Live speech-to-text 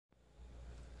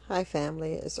Hi,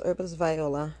 family. It's Herbalist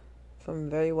Viola from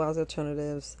Very Wise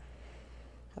Alternatives.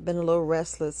 I've been a little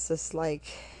restless. It's like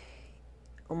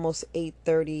almost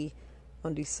 8:30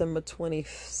 on December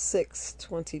 26,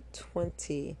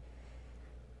 2020.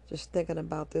 Just thinking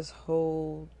about this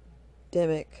whole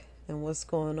demic and what's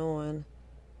going on.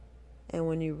 And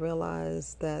when you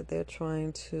realize that they're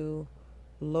trying to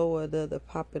lower the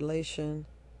population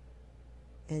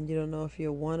and you don't know if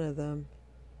you're one of them,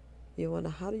 you wonder,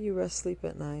 how do you rest sleep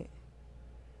at night?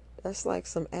 That's like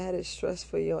some added stress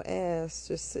for your ass,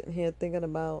 just sitting here thinking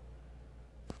about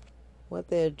what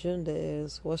their agenda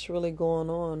is, what's really going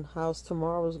on, how's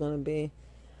tomorrow's going to be.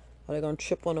 Are they going to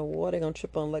trip on the water? Are they going to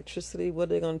trip on electricity? What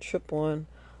are they going to trip on?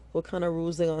 What kind of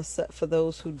rules are they going to set for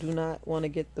those who do not want to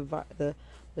get the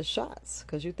shots?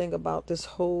 Because you think about this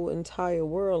whole entire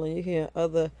world and you hear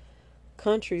other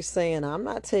countries saying, I'm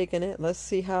not taking it. Let's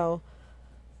see how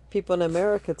people in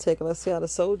America take it. Let's see how the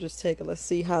soldiers take it. Let's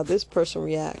see how this person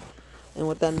react. And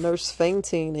with that nurse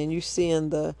fainting and you seeing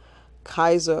the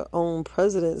Kaiser own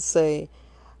president say,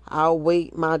 I'll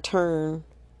wait my turn,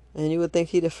 and you would think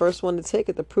he the first one to take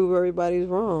it to prove everybody's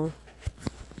wrong.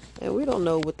 And we don't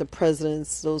know what the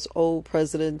presidents, those old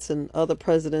presidents and other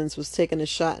presidents was taking a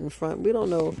shot in front. We don't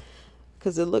know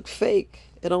because it looked fake.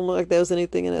 It don't look like there was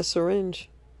anything in that syringe.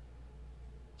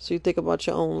 So you think about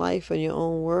your own life and your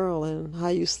own world and how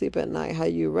you sleep at night, how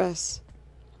you rest.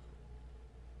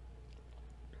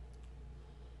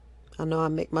 I know I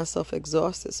make myself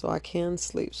exhausted so I can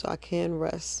sleep, so I can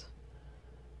rest.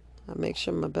 I make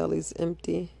sure my belly's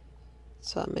empty.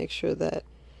 So I make sure that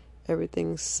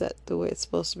everything's set the way it's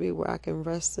supposed to be where I can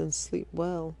rest and sleep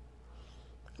well.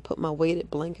 I put my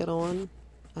weighted blanket on.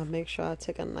 I make sure I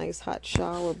take a nice hot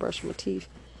shower, brush my teeth,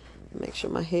 make sure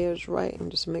my hair is right,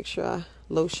 and just make sure I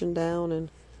lotion down and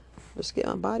just get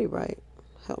my body right.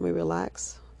 Help me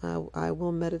relax. I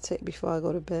will meditate before I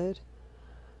go to bed.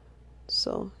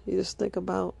 So you just think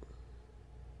about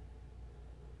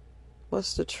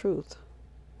what's the truth?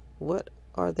 What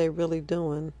are they really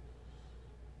doing?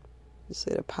 You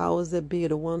say the powers that be,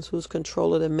 the ones who's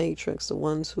controlling the matrix, the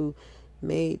ones who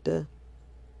made the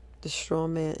straw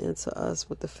man into us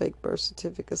with the fake birth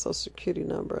certificate, social security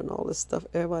number, and all this stuff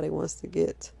everybody wants to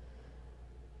get.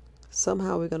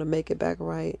 Somehow we're going to make it back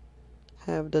right,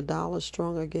 have the dollar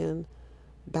strong again,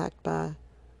 backed by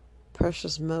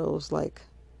precious metals like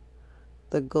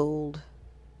the gold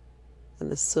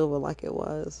and the silver like it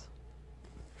was.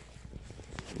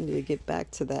 We need to get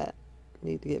back to that.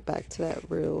 Need to get back to that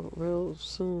real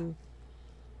soon.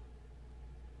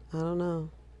 I don't know.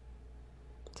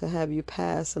 To have you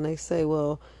pass and they say,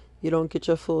 well, you don't get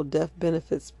your full death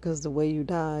benefits because the way you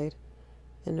died.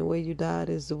 And the way you died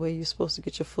is the way you're supposed to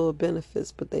get your full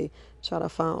benefits. But they try to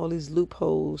find all these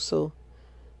loopholes. So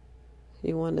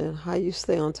you wonder how you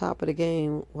stay on top of the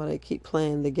game while they keep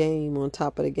playing the game on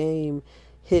top of the game.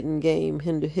 Hidden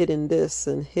this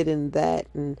and hidden that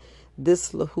and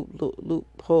this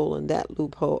loophole and that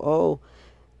loophole. Oh,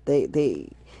 they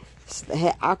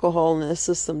had alcohol in the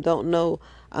system. Don't know.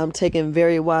 I'm taking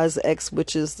Very Wise X,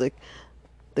 which is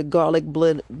the garlic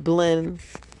blend.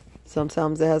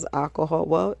 Sometimes it has alcohol.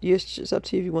 Well, it's up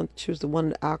to you if you want to choose the one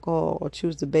with alcohol or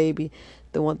choose the baby,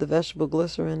 the one with the vegetable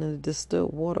glycerin and the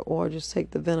distilled water, or just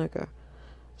take the vinegar.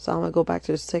 So I'm going to go back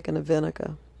to just taking the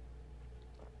vinegar.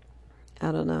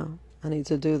 I don't know. I need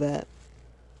to do that.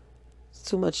 It's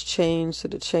too much change to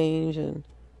the change and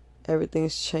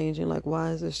everything's changing. Like,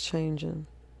 why is this changing?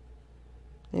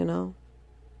 You know?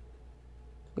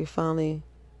 We finally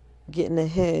getting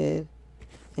ahead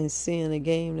and seeing the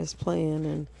game that's playing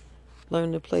and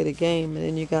learn to play the game. And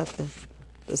then you got the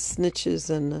snitches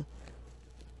and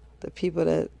the people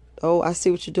that, oh, I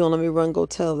see what you're doing, let me run go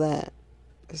tell that.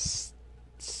 It's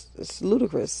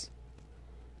ludicrous.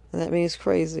 And that means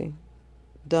crazy.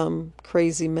 Dumb,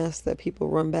 crazy mess that people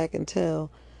run back and tell.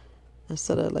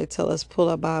 Instead of like tell us pull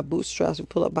up by our bootstraps, we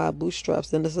pull up by our bootstraps,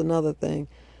 then there's another thing.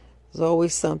 There's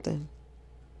always something.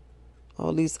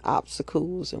 All these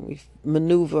obstacles and we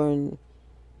maneuver and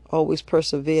always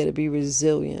persevere to be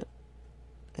resilient.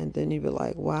 And then you be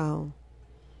like, wow.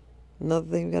 Another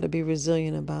thing we got to be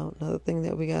resilient about. Another thing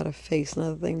that we got to face.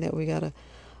 Another thing that we got to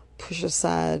push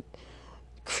aside,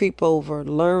 creep over,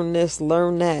 learn this,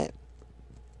 learn that.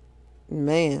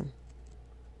 Man,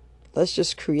 let's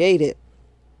just create it.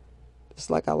 It's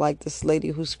like I like this lady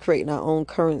who's creating our own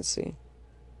currency.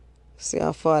 See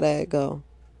how far that go.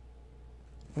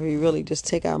 Or we really just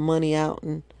take our money out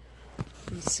and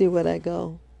see where that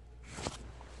go.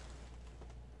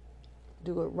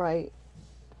 Do it right.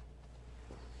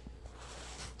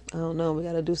 I don't know. We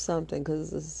got to do something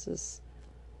because this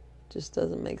just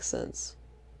doesn't make sense.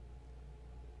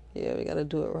 Yeah, we got to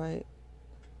do it right.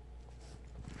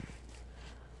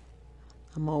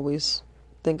 I'm always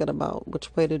thinking about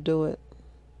which way to do it.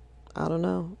 I don't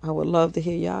know. I would love to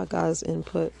hear y'all guys'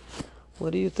 input.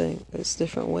 What do you think? It's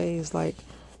different ways. Like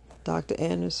Dr.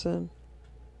 Anderson,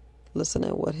 listen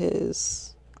at what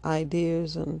his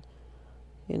ideas and,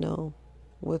 you know,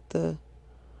 with the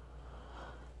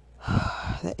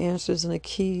answers and the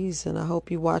keys. And I hope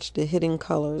you watch the Hidden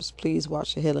Colors. Please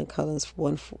watch the Hidden Colors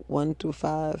 1 through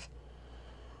 5.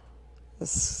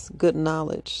 It's good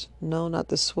knowledge. No, not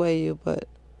to sway you, but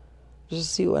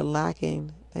just see what we're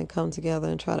lacking and come together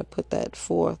and try to put that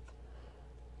forth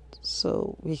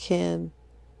so we can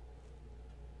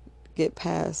get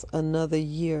past another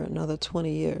year, another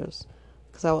 20 years.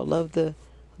 Because I would love to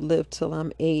live till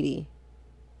I'm 80,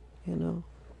 you know.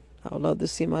 I would love to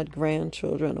see my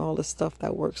grandchildren, all the stuff that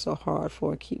I worked so hard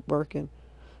for, and keep working.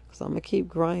 Because I'm going to keep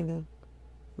grinding.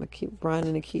 I'm going to keep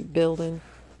grinding and keep building,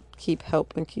 keep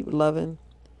helping, keep loving,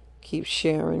 keep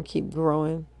sharing, keep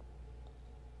growing,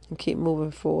 and keep moving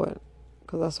forward.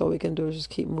 Because that's all we can do is just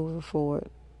keep moving forward.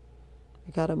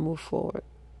 We got to move forward.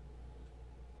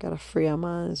 Got to free our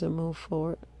minds and move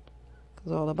forward.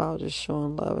 It's all about just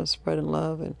showing love and spreading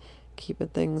love and keeping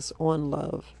things on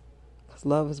love. Because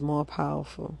love is more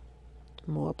powerful.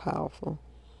 More powerful.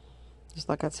 Just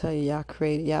like I tell you, y'all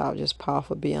created, y'all just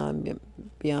powerful beyond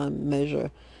measure.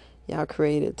 Y'all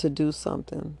created to do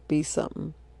something, be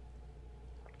something.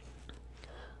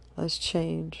 Let's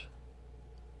change.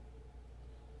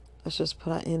 Let's just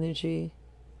put our energy,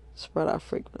 spread our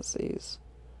frequencies.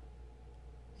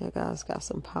 You guys got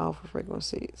some powerful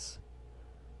frequencies.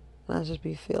 And I just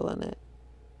be feeling it.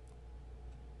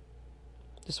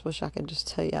 Just wish I could just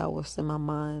tell y'all what's in my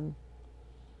mind.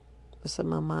 What's in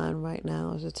my mind right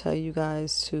now is to tell you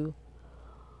guys to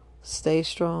stay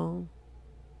strong,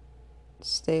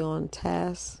 stay on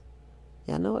task.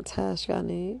 Y'all know what task y'all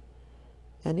need.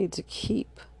 I need to keep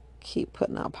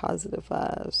putting out positive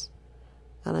vibes.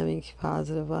 And I mean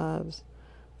positive vibes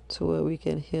to where we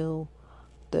can heal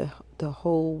the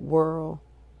whole world.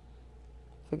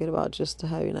 Forget about just the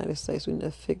United States. We need to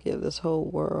forgive this whole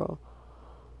world.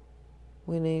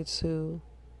 We need to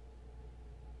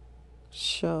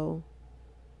show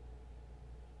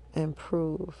and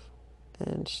prove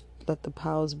and let the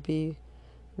powers be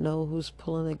know who's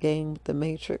pulling the game with the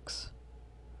Matrix.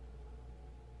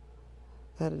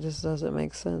 That it just doesn't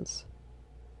make sense.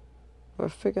 Or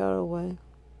figure out a way.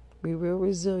 Be real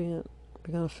resilient.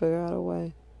 We're going to figure out a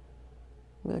way.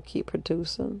 We're going to keep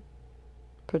producing.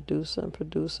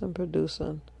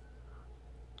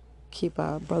 Keep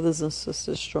our brothers and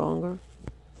sisters stronger.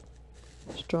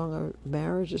 Stronger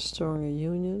marriages, stronger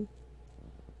union.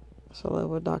 So I love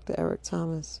with Dr. Eric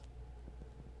Thomas.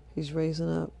 He's raising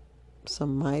up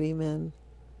some mighty men.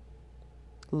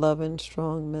 Loving,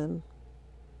 strong men.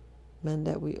 Men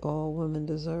that we all women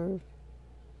deserve.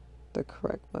 The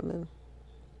correct women.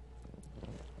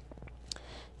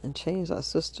 And change our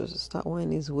sisters to stop wearing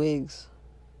these wigs.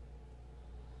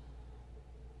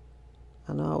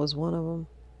 I know I was one of them.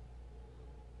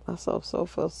 I felt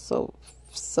so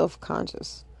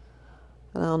self-conscious.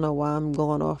 And I don't know why I'm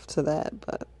going off to that,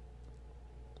 but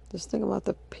just think about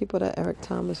the people that Eric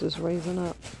Thomas is raising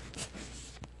up.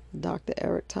 Dr.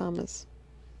 Eric Thomas.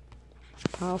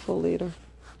 Powerful leader.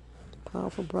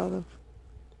 Powerful brother.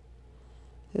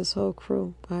 His whole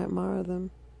crew. I admire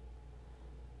them.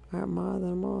 I admire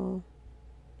them all.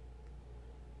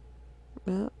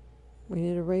 Yeah. We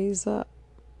need to raise up.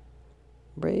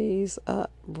 Raise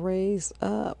up. Raise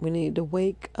up. We need to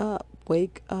wake up.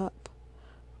 Wake up.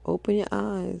 Open your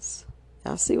eyes.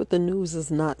 I see what the news is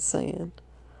not saying.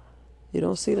 You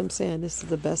don't see them saying this is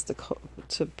the best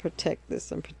to protect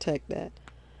this and protect that.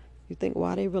 You think,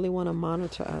 why they really want to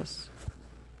monitor us?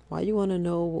 Why you want to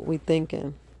know what we're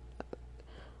thinking?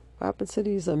 What happened to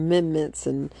these amendments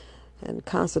and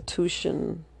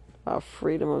Constitution, our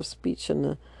freedom of speech,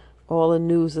 and all the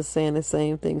news is saying the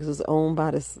same thing because it's owned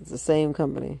by the same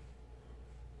company.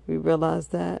 We realize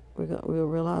that. We'll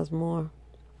realize more.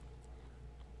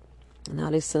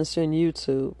 Now they censoring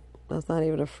YouTube. That's not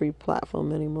even a free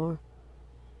platform anymore.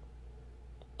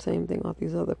 Same thing with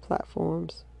these other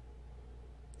platforms.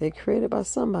 They're created by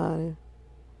somebody.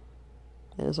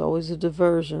 And it's always a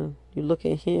diversion. You look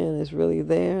in here and it's really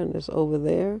there and it's over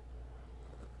there.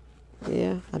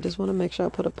 Yeah, I just want to make sure I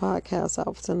put a podcast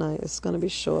out for tonight. It's going to be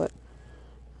short.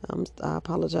 I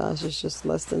apologize. It's just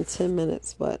less than 10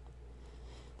 minutes, but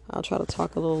I'll try to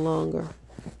talk a little longer.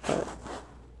 But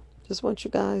just want you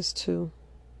guys to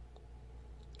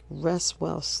rest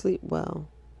well, sleep well.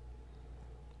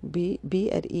 Be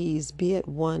at ease, be at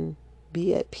one,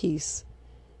 be at peace,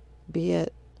 be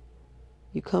at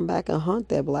You come back and hunt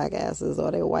their black asses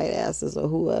or their white asses or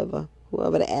whoever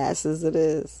the asses it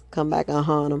is. Come back and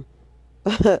hunt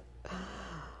them.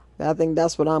 I think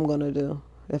that's what I'm going to do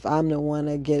if I'm the one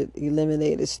that get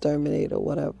eliminated, exterminated, or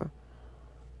whatever.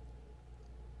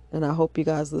 And I hope you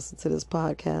guys listen to this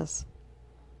podcast.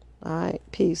 All right.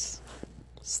 Peace.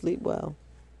 Sleep well.